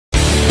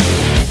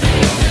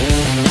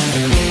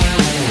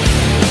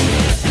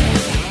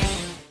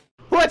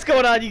What's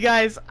going on, you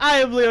guys? I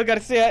am Leo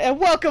Garcia, and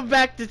welcome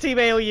back to Team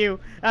AOU.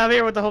 I'm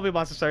here with the homie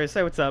Monster Stars.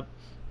 Say what's up.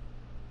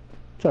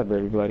 What's up,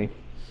 everybody?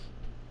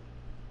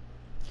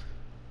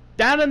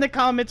 Down in the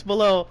comments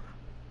below,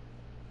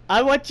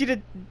 I want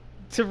you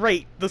to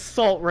rate the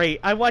salt rate.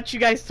 I want you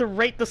guys to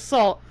rate the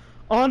salt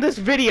on this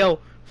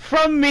video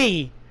from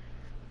me.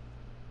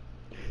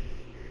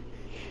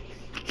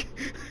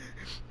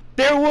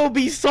 There will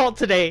be salt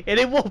today, and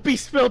it won't be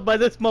spilled by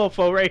this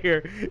mofo right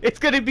here. It's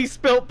gonna be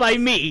spilled by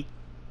me.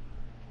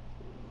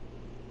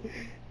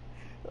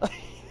 I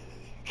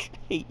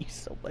hate you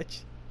so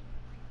much.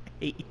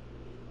 I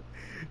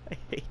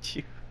hate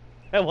you.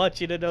 I want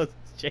you to know this,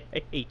 Jay.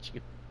 I hate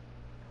you.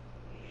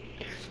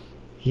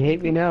 You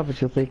hate me now, but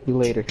you'll thank me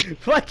later.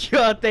 Fuck you,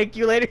 I'll thank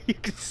you later. You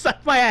can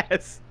suck my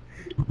ass.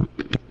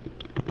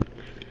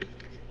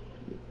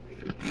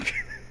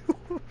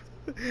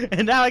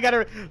 And now I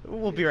gotta...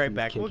 We'll be right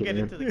back. We'll get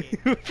into the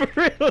game. For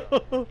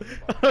real.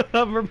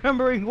 I'm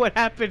remembering what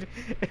happened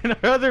in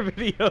our other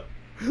video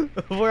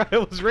where I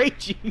was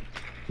raging.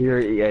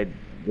 Yeah,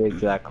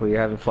 exactly.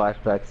 You're having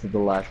flashbacks to the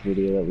last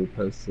video that we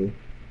posted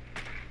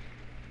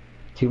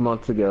 2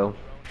 months ago.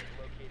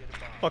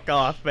 Fuck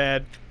off,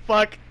 man.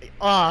 Fuck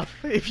off.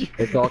 If you...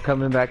 It's all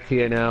coming back to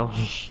you now.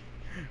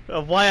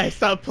 Of why I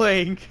stopped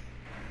playing.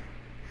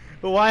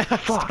 Why I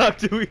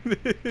stopped doing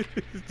this.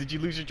 Did you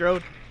lose your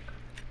drone?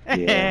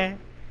 Yeah.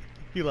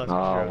 You lost your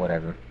drone. Oh,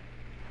 whatever.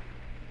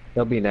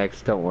 They'll be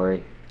next, don't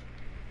worry.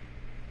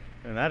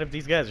 And not if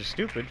these guys are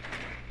stupid.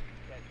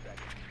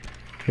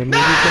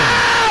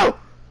 No!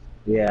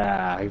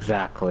 Yeah,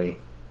 exactly.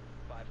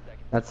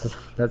 That's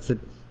a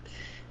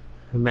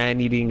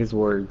man eating his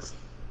words.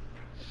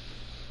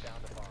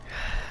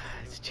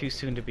 It's too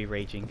soon to be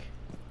raging.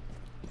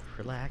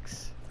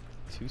 Relax.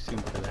 Too soon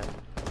for that.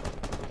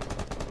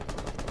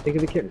 Think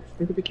of the kitten.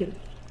 Think of the kitten.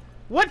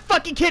 What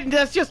fucking kitten?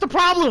 That's just a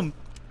problem!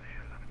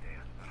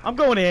 I'm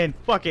going in.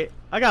 Fuck it.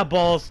 I got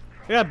balls.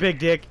 I got a big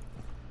dick.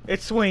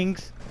 It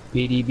swings.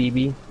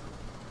 BDBB.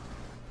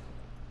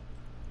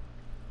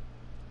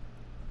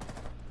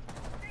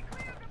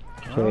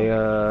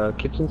 Okay,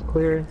 kitchen's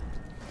clear.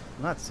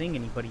 I'm not seeing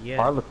anybody yet.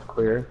 Bar looks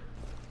clear.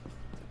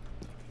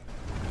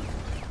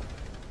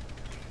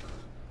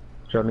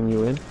 Droning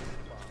you in.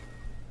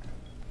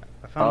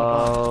 I found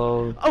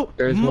the bomb.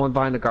 There's one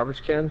behind the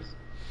garbage cans.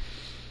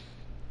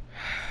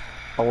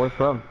 Oh, where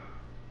from?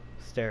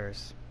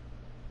 Stairs.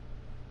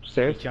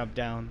 Stairs? He jumped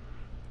down.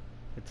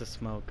 It's a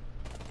smoke.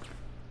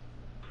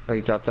 Oh,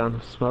 you dropped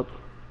down? Smoke?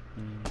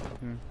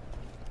 Mm-hmm.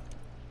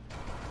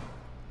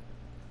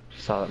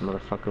 Saw that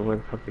motherfucker. Where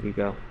the fuck did he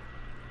go?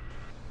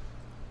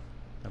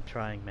 I'm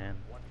trying, man.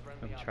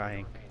 I'm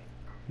trying.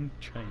 I'm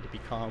trying to be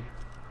calm.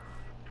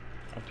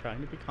 I'm trying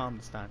to be calm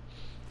this time.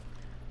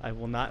 I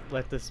will not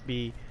let this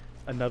be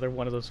another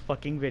one of those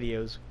fucking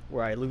videos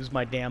where I lose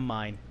my damn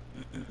mind.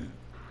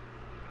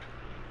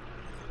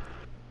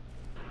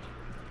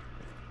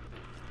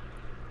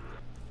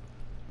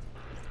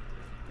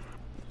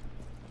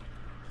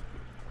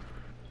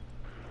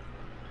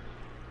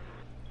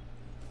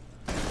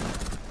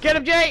 Get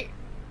him, Jay!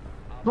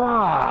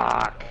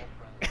 Fuck!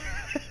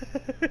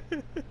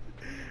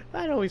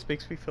 That always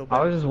makes me feel bad.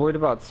 I was just worried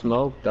about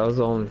smoke. That was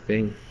the only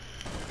thing.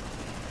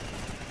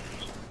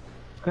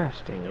 Gosh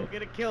dang You'll it.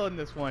 get a kill in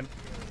this one.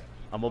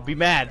 I'm gonna be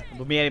mad.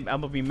 I'm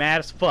gonna be mad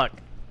as fuck.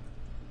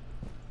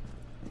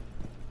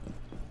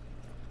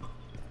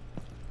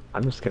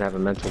 I'm just gonna have a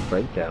mental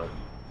breakdown.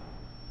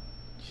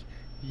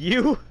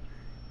 You,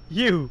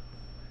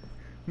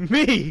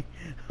 me.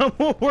 I'm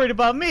more worried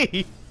about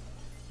me.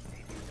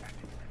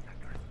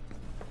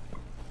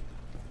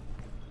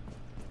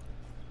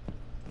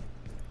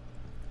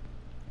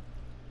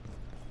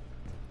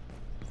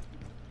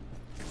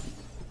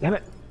 Damn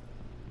it!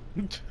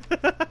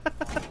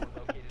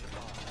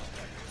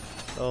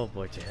 Oh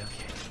boy, Jay.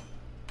 Okay.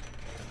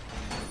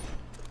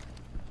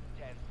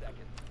 10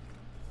 seconds.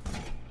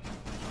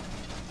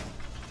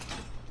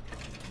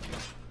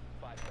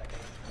 5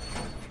 seconds.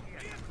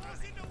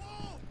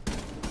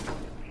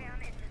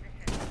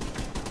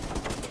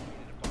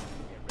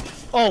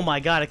 Oh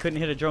my god, I couldn't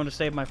hit a drone to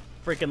save my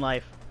freaking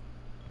life.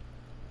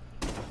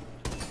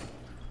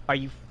 Are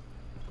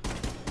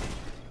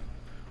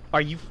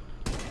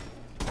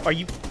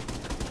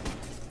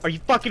you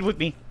fucking with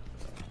me?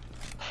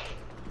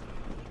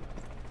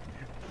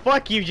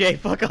 Fuck you, Jay.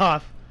 Fuck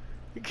off.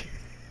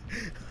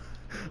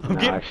 I'm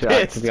getting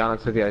pissed. To be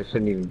honest with you, I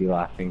shouldn't even be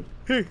laughing.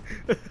 I'm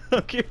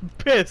getting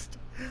pissed.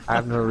 I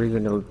have no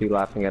reason to be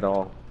laughing at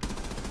all.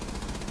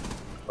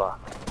 Fuck.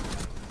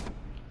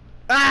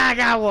 Ah, I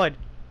got one.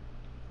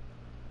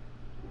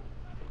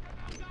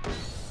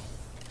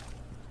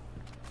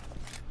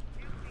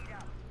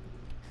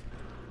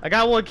 I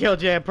got one kill,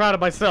 Jay. I'm proud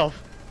of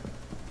myself.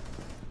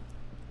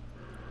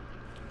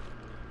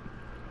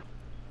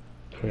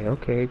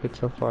 Okay, good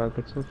so far,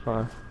 good so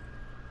far.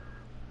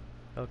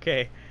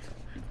 Okay.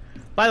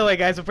 By the way,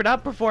 guys, if we're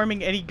not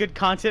performing any good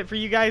content for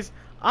you guys,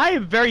 I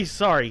am very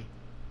sorry.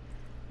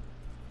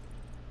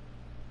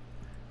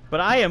 But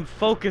I am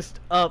focused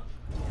up.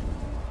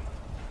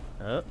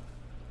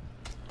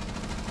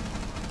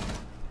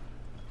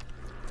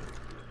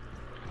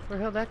 Where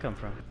the hell did that come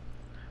from?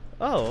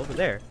 Oh, over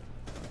there.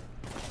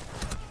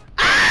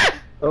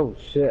 Oh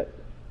shit.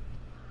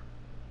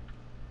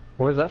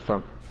 Where's that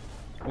from?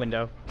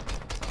 Window.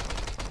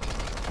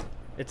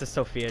 It's a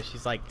Sophia.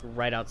 She's like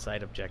right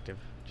outside objective.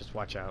 Just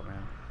watch out,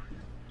 man.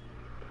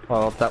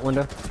 Oh, up that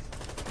window? No,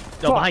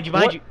 Fuck, behind you,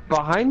 behind what? you.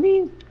 Behind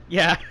me?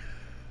 Yeah.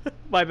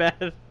 My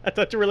bad. I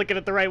thought you were looking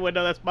at the right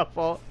window. That's my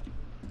fault.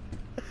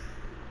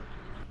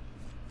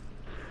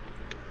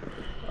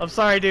 I'm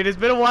sorry, dude. It's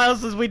been a while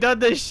since we done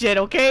this shit,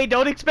 okay?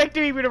 Don't expect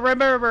me to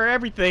remember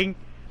everything.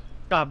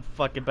 I'm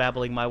fucking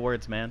babbling my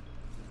words, man.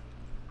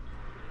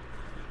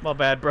 My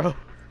bad, bro.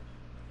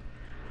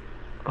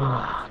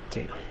 Ah,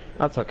 damn.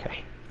 That's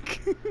okay.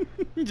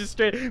 Just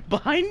straight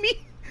behind me?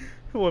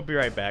 We'll be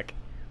right back.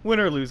 Win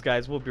or lose,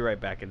 guys. We'll be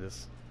right back in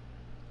this.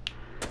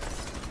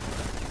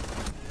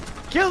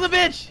 Kill the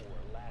bitch!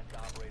 Last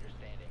operator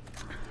standing.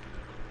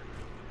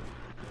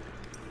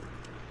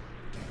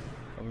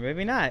 Or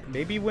maybe not.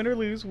 Maybe win or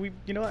lose.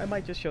 You know what? I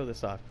might just show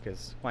this off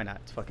because why not?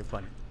 It's fucking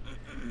funny.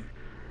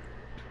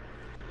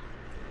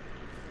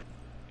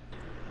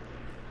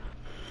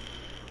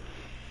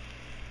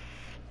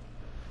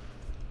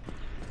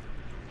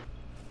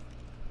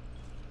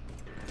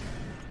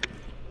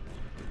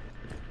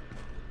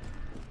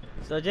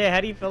 So Jay, how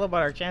do you feel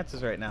about our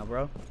chances right now,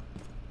 bro?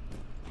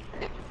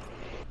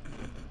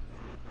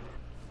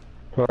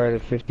 We're at a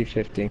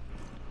 50-50.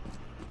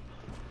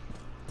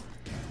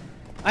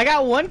 I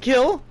got 1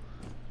 kill.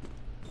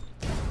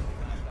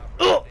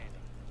 Oh!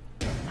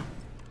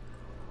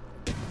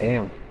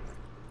 Damn.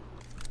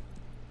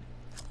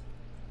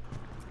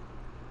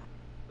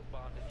 The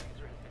bomb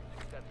diffuser has been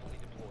successfully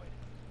deployed.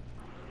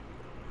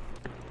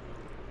 You have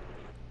entered enemy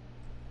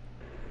controlled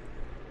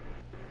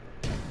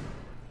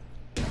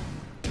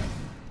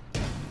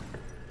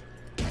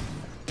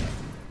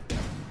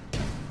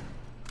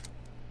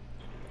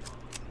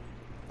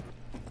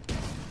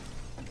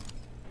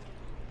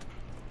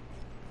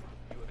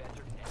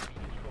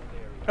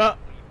area. Oh. Leave now.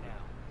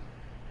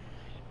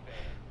 Mission failed.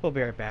 We'll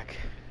be right back.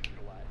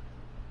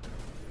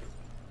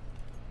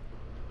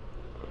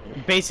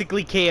 Neutralized.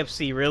 Basically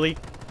KFC, really?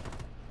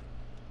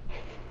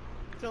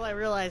 Until I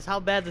realized how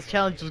bad this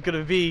challenge was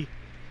gonna be.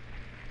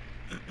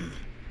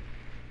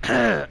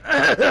 Okay,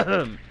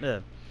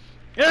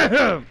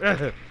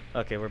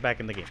 we're back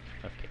in the game.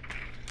 Okay.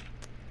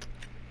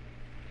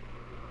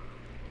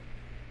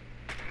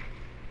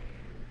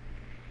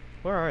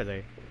 Where are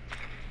they?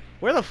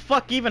 Where the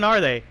fuck even are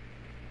they?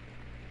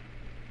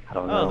 I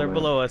don't know. Oh, they're man.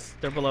 below us.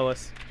 They're below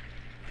us.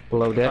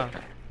 Below deck?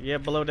 Yeah,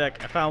 below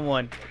deck. I found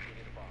one. Located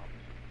a bomb.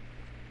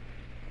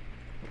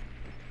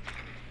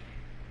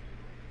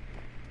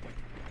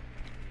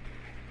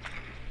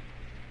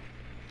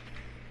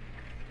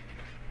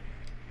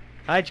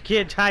 Hide your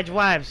kids, hide your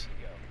wives.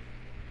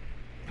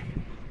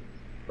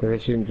 They're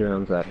shooting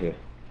drones out here.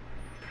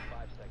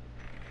 5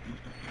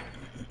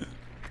 seconds.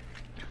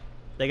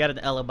 They got an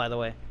Ella, by the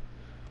way.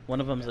 One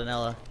of them's an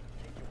Ella.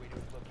 Make your way to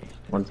its location.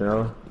 One's an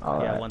Ella? Yeah,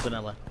 Alright. one's an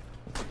Ella.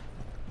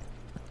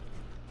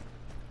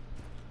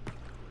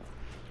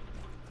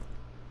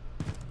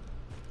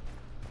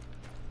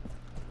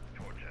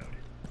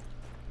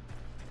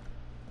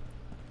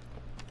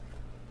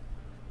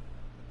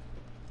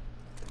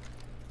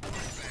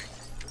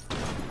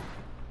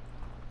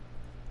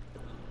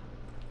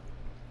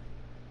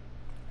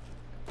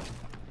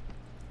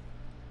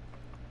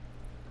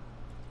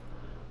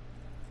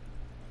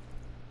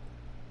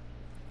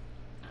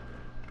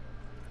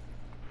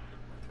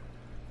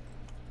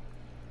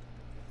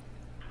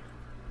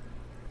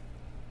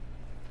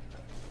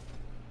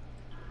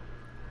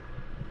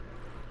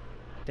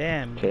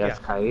 Damn. Okay, that's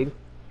yeah. Kaid.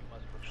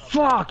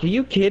 Fuck, are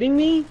you kidding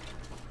me?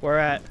 We're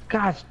at.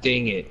 Gosh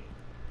dang it.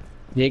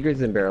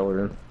 Jaeger's in barrel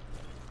room.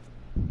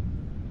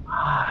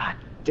 Ah,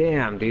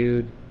 damn,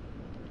 dude.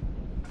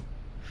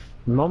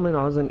 The moment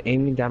I wasn't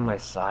aiming down my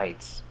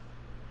sights.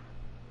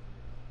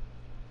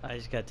 I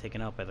just got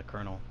taken out by the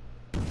colonel.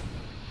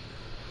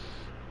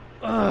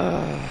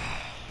 Ugh.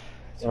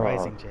 It's Oh,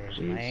 rising, Jay.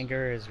 jeez. My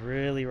anger is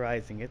really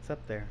rising. It's up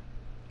there.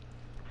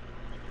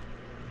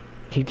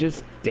 He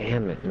just,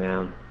 damn it,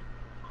 man.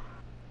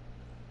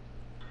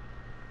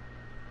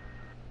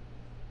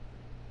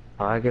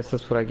 I guess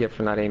that's what I get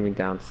for not aiming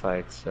down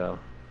sights, so.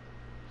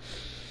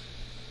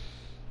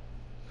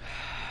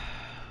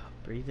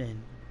 Breathe in.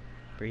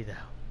 Breathe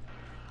out.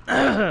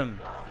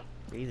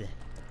 Breathe in.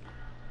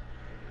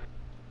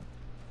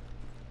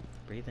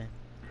 Breathe in.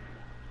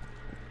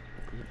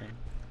 Breathe in.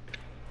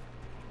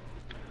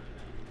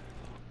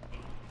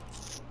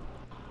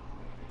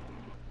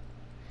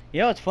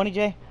 You know what's funny,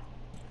 Jay?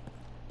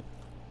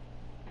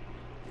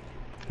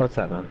 What's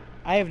that, man?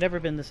 I have never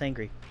been this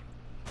angry.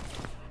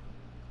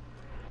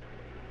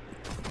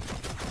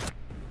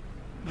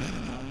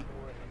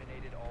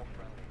 Eliminated all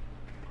friendlies.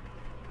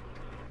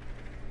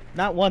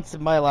 Not once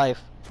in my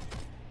life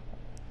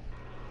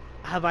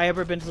have I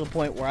ever been to the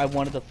point where I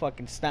wanted to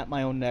fucking snap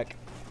my own neck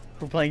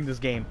for playing this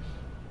game.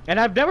 And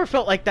I've never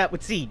felt like that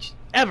with Siege.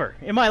 Ever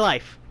in my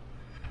life.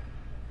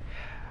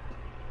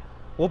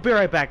 We'll be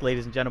right back,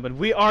 ladies and gentlemen.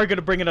 We are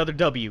gonna bring another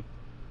W.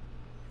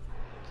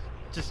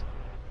 Just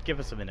give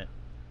us a minute.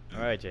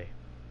 All right, Jay.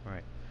 All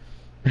right.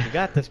 We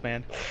got this,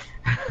 man.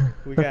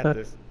 We got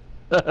this.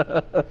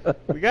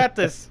 We got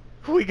this.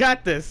 We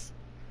got this.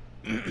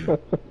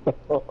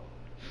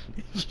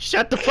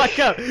 Shut the fuck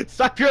up.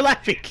 Stop your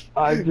laughing.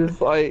 I'm just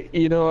like,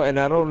 you know,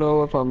 and I don't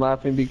know if I'm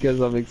laughing because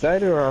I'm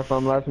excited or if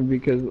I'm laughing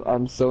because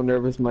I'm so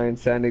nervous my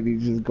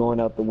insanity's just going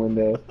out the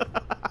window.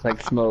 It's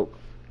like smoke.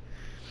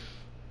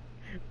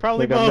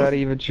 Probably Like, both. I'm not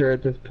even sure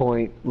at this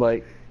point,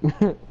 like...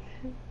 Shut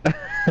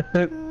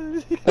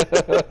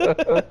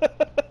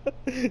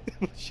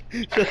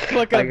the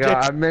fuck up, Like, Jay.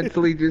 I'm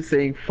mentally just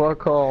saying,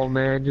 fuck all,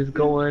 man. Just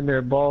go in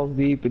there, balls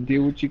deep, and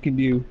do what you can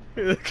do.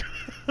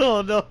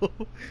 Oh no.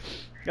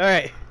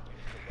 Alright.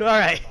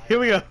 Alright, here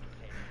we go.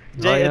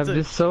 Jay, Like, I'm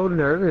just so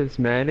nervous,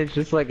 man. It's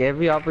just like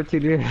every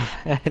opportunity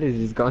I've had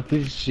is just gone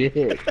to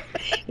shit.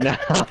 Now,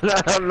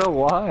 I don't know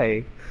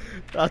why.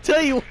 I'll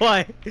tell you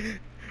why.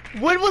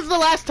 When was the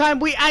last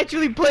time we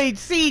actually played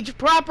Siege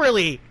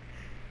properly?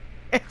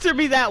 Answer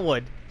me that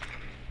one.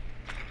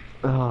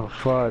 Oh,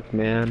 fuck,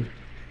 man.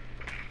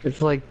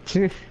 It's like,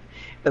 it's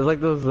like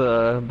those,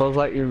 Buzz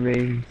Lightyear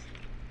memes.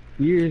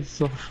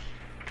 Years of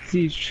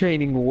siege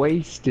training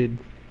wasted.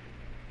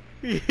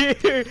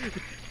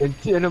 In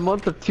a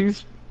month of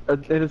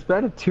in a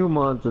span of 2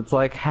 months, it's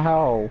like,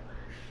 how?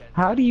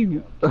 How do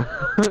you...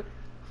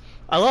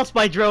 I lost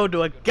my drone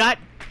to a god...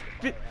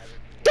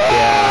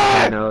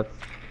 Yeah, I know.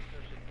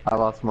 I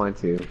lost mine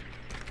too. Biohazard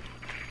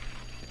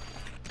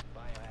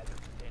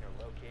container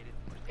located.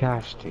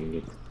 Gosh dang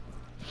it.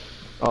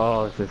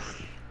 Oh, this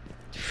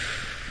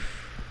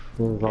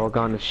is all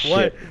gone to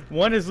shit.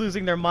 One is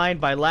losing their mind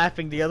by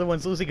laughing, the other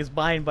one's losing his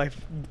mind by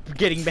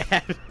getting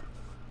mad.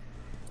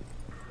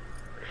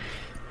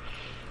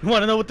 You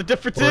wanna know what the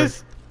difference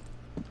is?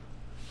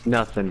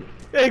 Nothing.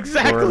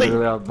 Exactly! We're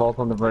literally both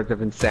on the verge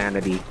of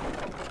insanity.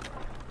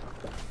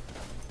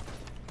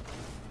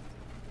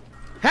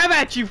 Have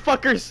at you,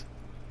 fuckers!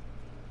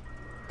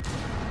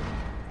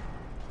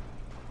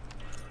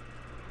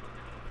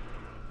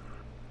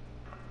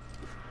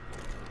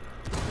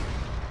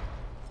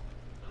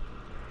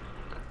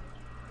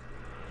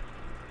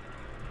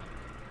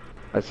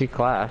 I see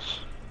Clash.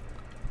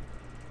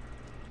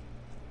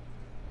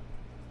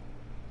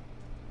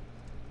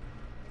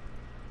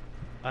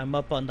 I'm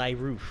up on thy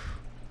roof,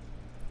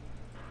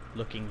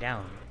 looking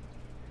down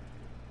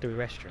the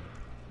restroom.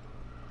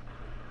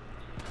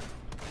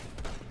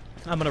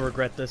 I'm gonna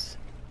regret this.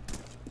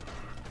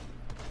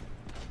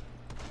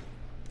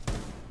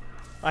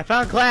 I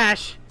found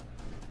Clash!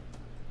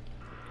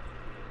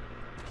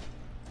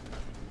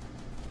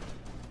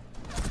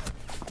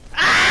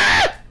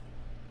 Ah!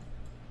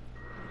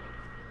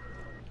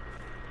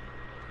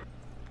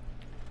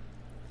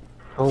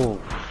 Oh.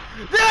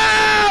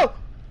 No!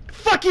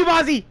 Fuck you,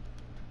 Mozzie!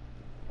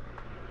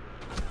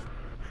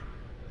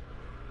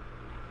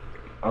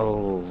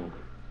 Oh.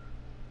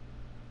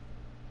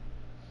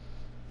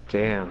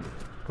 Damn.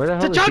 Where the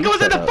hell is Tachanka he was in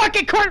set the up?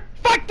 fucking corner!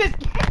 Fuck this!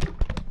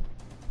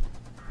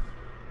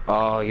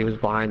 Oh, he was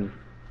behind.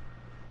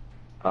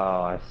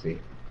 Oh, I see.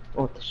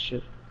 What the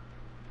shit?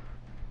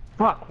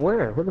 Fuck,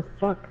 where? Where the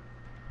fuck?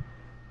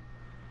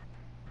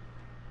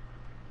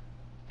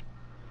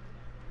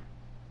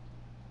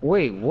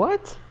 Wait,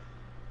 what?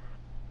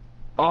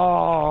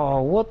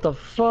 Oh, what the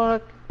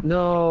fuck?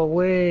 No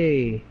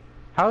way.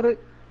 How did...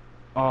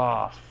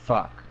 Oh,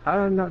 fuck. How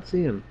did I not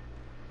see him?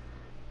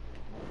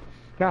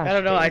 Gosh, I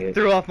don't know, dang I it.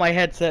 threw off my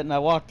headset and I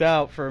walked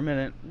out for a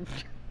minute.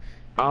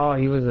 Oh,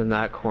 he was in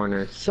that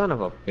corner. Son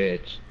of a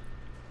bitch.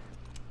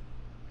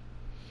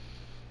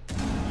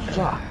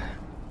 Fuck.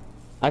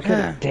 I could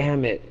have...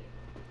 Damn it.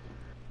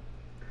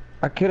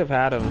 I could have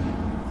had him.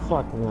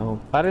 Fuck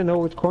no. I didn't know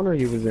which corner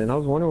he was in. I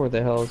was wondering where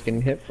the hell I was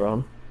getting hit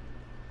from.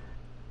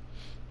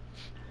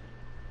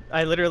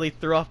 I literally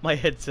threw off my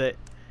headset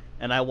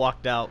and I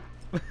walked out.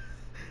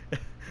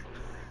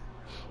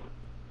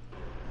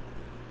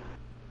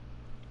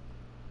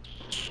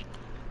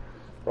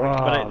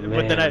 Oh,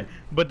 man.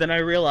 But then I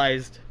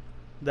realized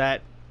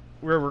that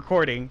we're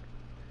recording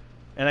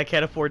and I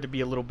can't afford to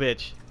be a little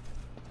bitch.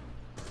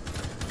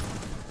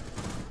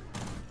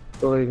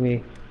 Believe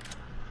me,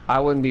 I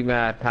wouldn't be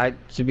mad.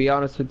 To be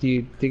honest with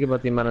you, think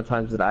about the amount of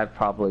times that I've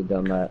probably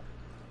done that.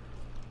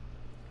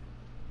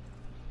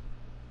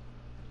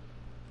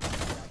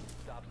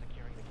 Stop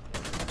securing the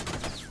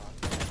container.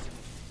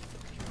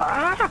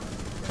 Ah!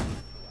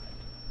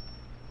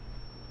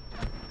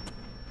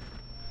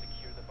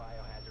 Secure the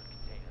biohazard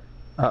container.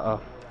 Uh-oh.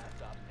 Four last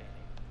stop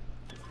standing.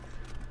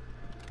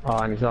 Oh,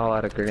 and he's all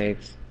out of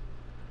grenades.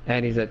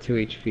 And he's at 2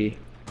 HP. Securing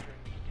the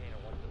container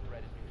once the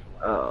threat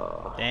is neutralized.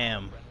 Oh.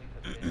 Damn.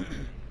 Friendlies have been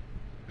eliminated.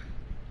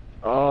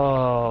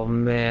 Oh,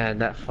 man,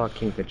 that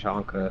fucking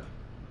Tachanka.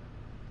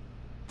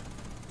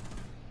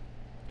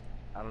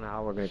 I don't know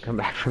how we're gonna come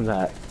back from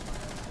that.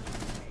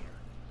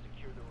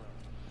 Secure the room.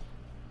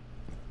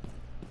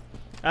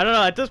 I don't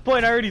know, at this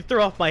point I already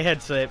threw off my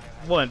headset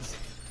once.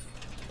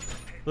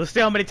 Let's see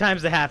how many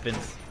times it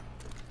happens.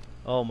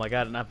 Oh my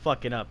god, and I'm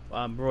fucking up.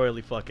 I'm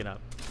royally fucking up.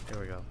 There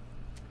we go.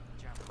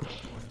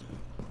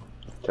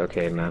 It's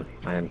okay, man.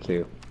 I am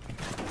too.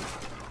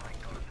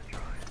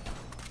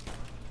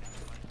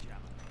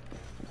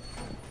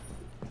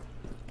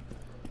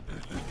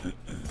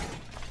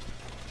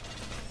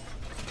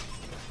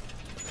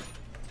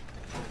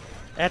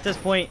 At this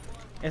point,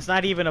 it's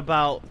not even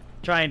about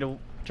trying to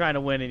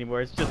win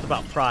anymore. It's just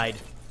about pride.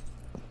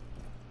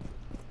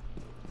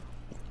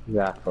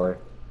 Exactly.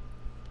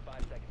 5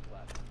 seconds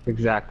left.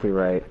 Exactly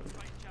right.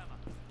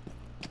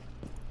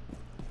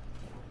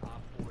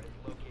 Op 4 has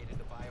located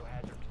the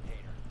biohazard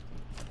container.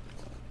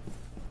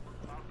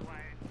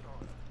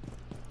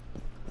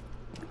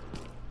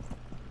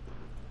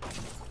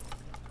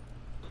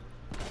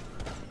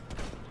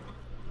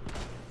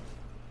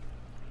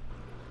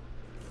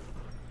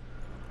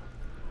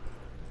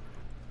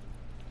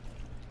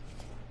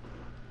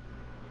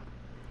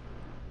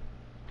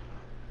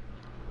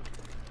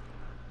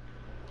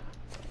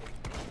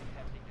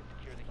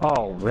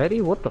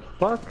 Already? What the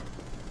fuck?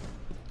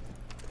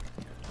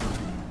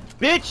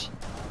 Bitch!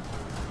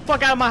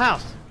 Fuck out of my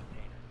house!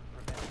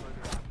 Prevent further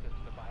access to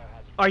the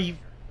biohazard Are you...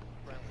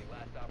 friendly.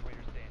 Last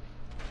operator standing.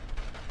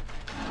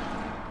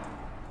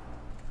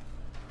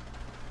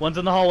 One's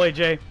in the hallway,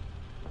 Jay.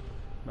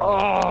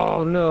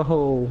 Oh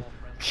no.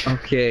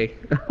 Okay.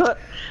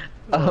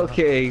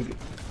 Okay.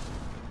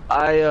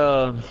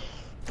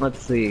 Let's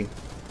see.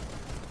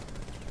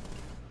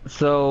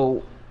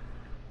 So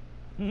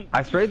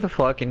I sprayed the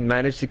fuck and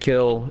managed to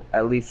kill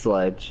at least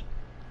Sledge.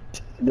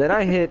 Then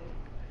I hit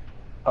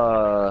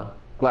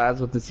Glass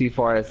with the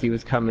C4 as he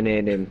was coming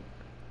in and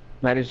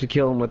managed to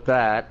kill him with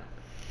that.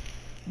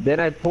 Then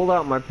I pulled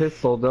out my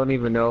pistol, don't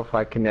even know if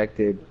I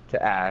connected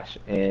to Ash,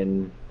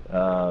 and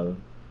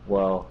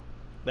well,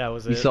 That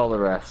was you it. saw the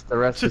rest. The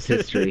rest is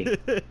history.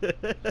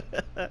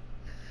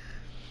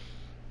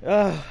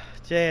 Oh,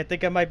 Jay, I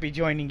think I might be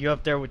joining you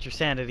up there with your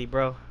sanity,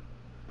 bro.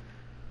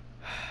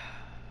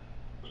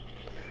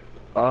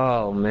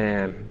 Oh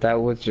man, that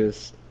was a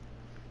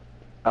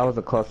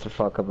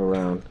clusterfuck of a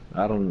round.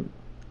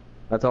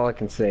 That's all I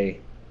can say.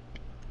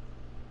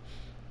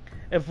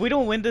 If we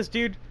don't win this,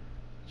 dude,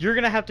 you're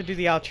gonna have to do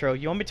the outro.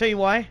 You want me to tell you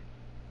why?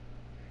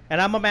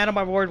 And I'm a man of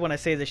my word when I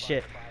say this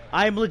shit.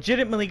 I'm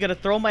legitimately gonna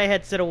throw my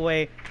headset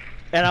away,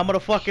 and I'm gonna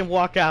fucking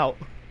walk out.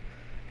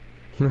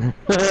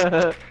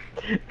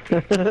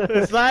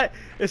 It's not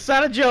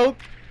a joke.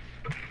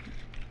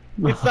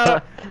 It's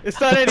not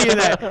any of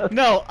that.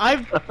 No,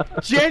 I'm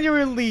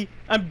genuinely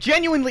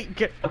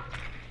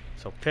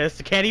so pissed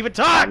I can't even I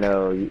talk.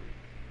 know.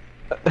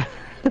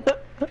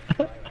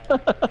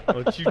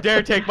 Don't you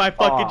dare take my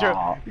fucking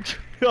Aw. joke.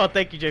 Oh,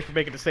 thank you, Jay, for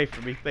making it safe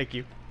for me. Thank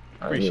you.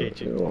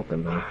 Appreciate You're you.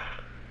 welcome, man.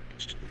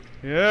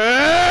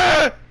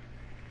 Yeah!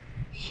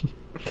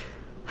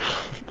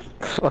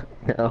 Fuck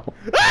no.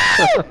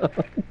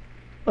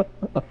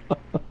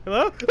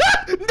 Hello?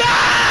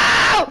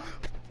 No!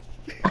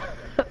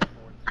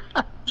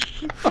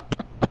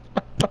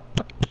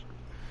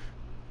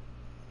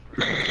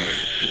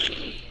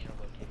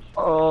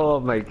 Oh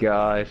my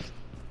gosh.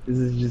 This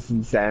is just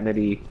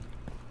insanity.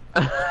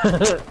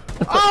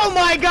 Oh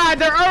my god,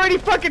 they're already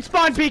fucking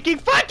spawn peeking.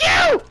 Fuck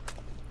you!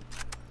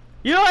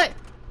 You know what?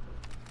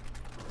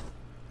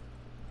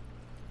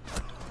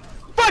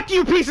 Fuck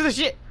you, piece of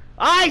shit!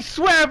 I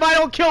swear if I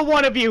don't kill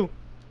one of you!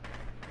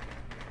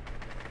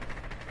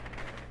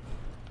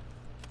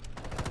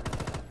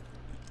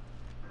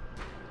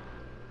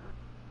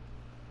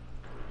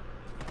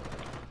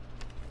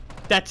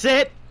 That's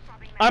it!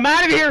 I'm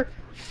out of here!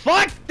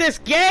 Fuck this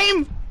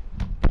game!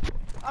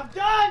 I'm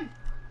done!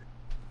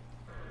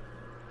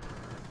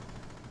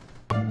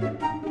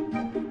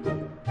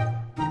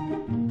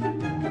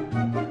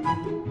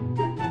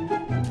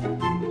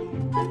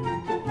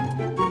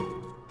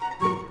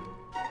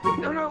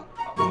 No!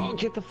 Oh,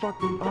 get the fuck.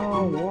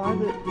 Oh, why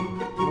the.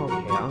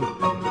 Okay, I'm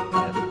fucking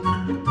dead.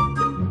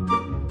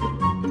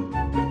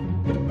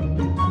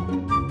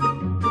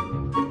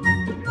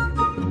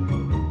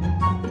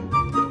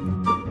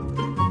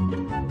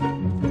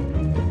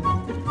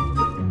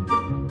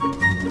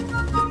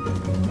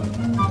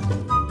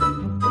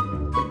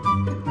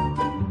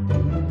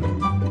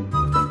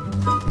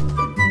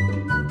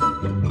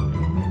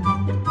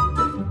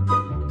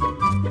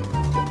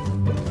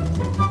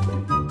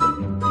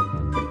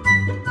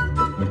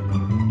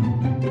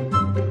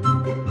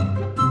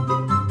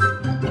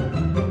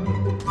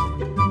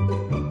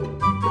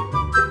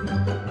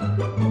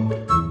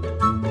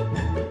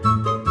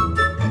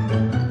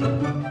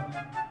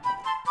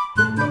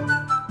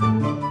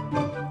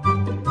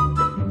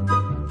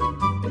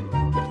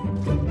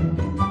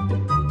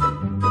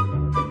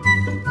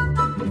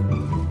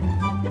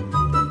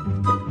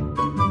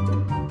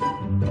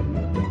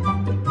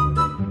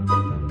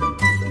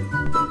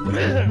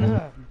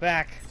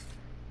 Back.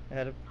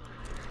 Had a...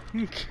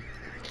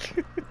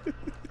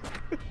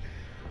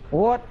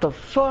 What the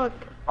fuck?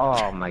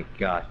 Oh my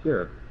gosh,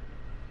 you're.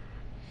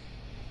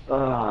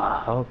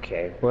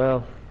 Okay,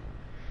 well.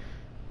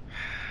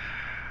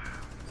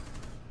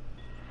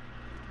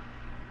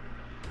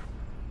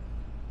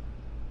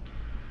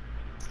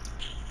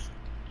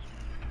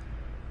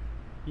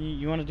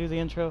 You want to do the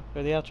intro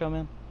or the outro,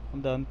 man?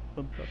 I'm done.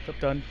 I'm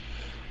done.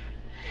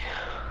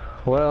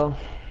 Well,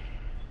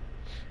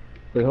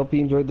 we hope you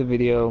enjoyed the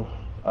video.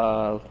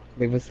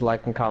 Leave us a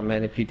like and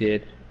comment if you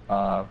did.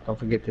 Don't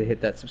forget to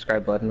hit that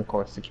subscribe button, of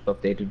course, to keep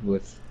updated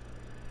with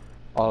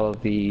all of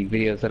the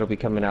videos that'll be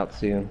coming out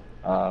soon.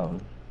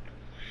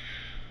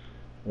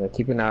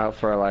 Keep an eye out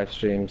for our live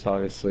streams,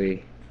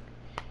 obviously.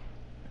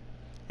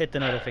 Hit the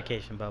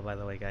notification bell, by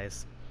the way,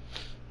 guys.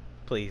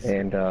 Please.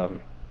 And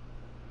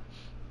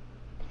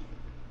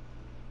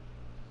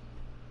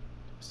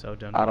So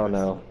done. I don't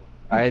know.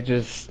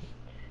 This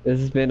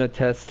has been a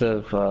test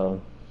of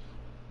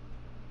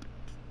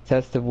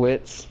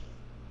wits,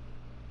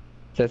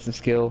 test of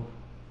skill.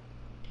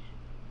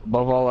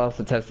 Above all else,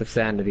 a test of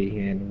sanity.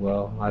 And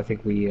well, I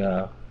think we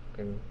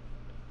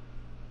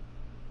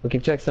can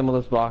check some of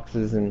those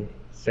boxes and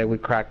say we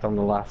cracked on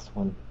the last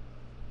one.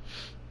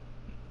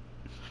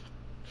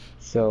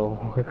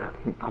 So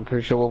I'm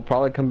pretty sure we'll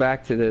probably come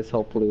back to this,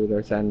 hopefully, with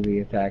our sanity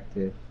intact.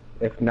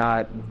 If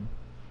not,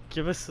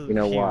 give us a you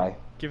know why.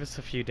 Give us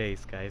a few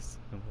days, guys,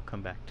 and we'll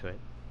come back to it.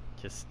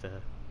 Just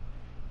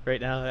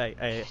right now,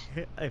 I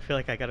feel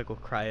like I gotta go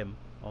cry him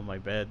on my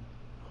bed,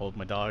 hold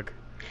my dog,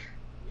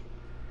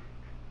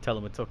 tell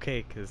him it's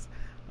okay, cause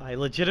I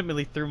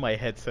legitimately threw my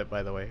headset,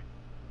 by the way,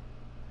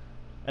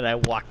 and I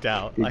walked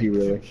out. Did you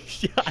really?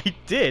 Yeah, I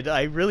did.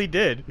 I really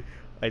did.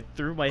 I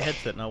threw my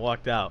headset and I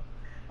walked out.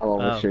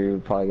 I'm sure you're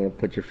probably gonna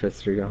put your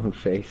fist through your own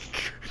face.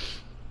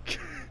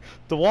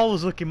 The wall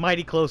was looking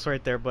mighty close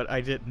right there, but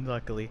I didn't,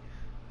 luckily.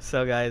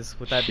 So, guys,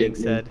 with that being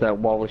said, that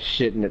wall was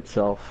shitting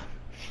itself.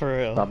 For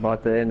real. I'm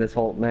about to end this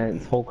whole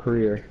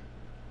career.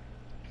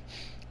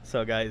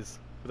 So, guys,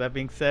 with that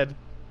being said,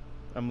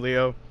 I'm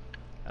Leo.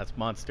 That's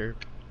Monster.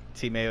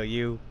 Team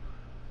AOU.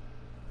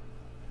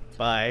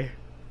 Bye.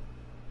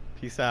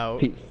 Peace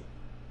out. Peace.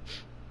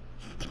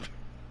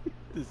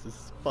 This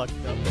is fucked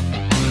up.